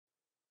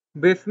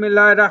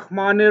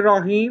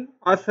Bismillahirrahmanirrahim.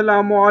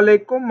 Assalamu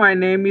alaikum. My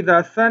name is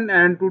Hassan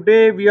and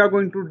today we are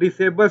going to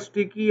disable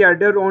sticky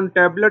header on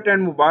tablet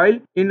and mobile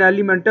in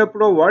Elementor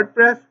Pro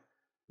WordPress.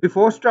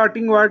 Before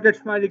starting work,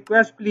 it's my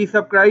request, please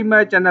subscribe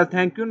my channel.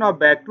 Thank you. Now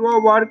back to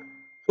our work.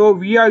 So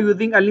we are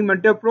using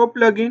Elementor Pro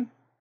plugin.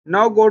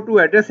 Now go to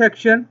header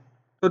section.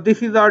 So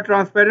this is our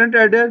transparent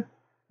header.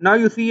 Now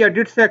you see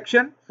edit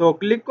section. So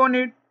click on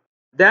it.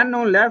 Then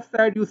on left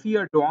side you see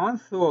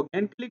advanced. So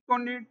again click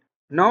on it.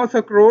 Now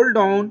scroll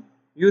down,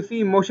 you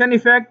see motion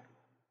effect.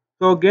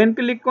 So again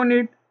click on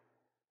it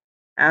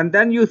and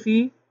then you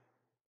see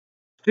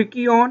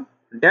sticky on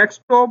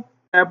desktop,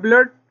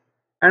 tablet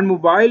and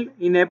mobile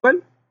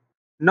enable.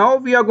 Now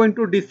we are going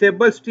to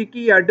disable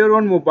sticky header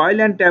on mobile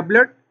and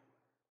tablet.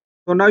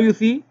 So now you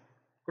see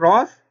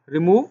cross,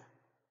 remove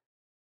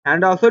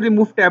and also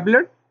remove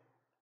tablet.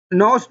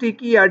 Now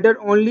sticky header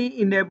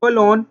only enable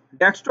on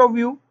desktop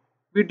view.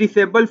 We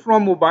disable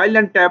from mobile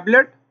and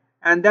tablet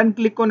and then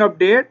click on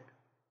update.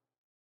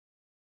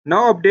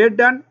 Now update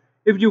done.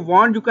 If you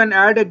want you can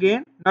add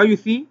again. Now you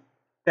see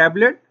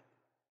tablet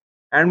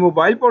and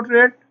mobile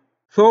portrait.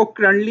 So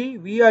currently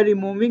we are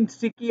removing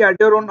sticky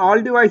header on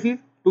all devices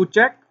to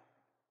check.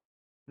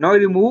 Now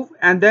remove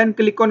and then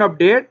click on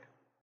update.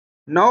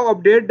 Now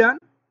update done.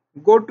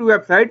 Go to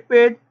website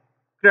page.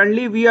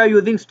 Currently we are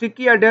using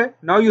sticky header.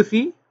 Now you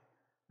see.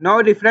 Now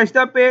refresh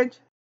the page.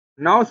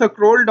 Now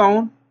scroll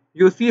down.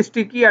 You see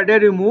sticky header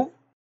remove.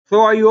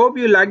 So I hope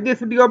you like this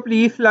video.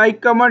 Please like,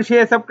 comment,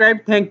 share,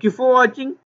 subscribe. Thank you for watching.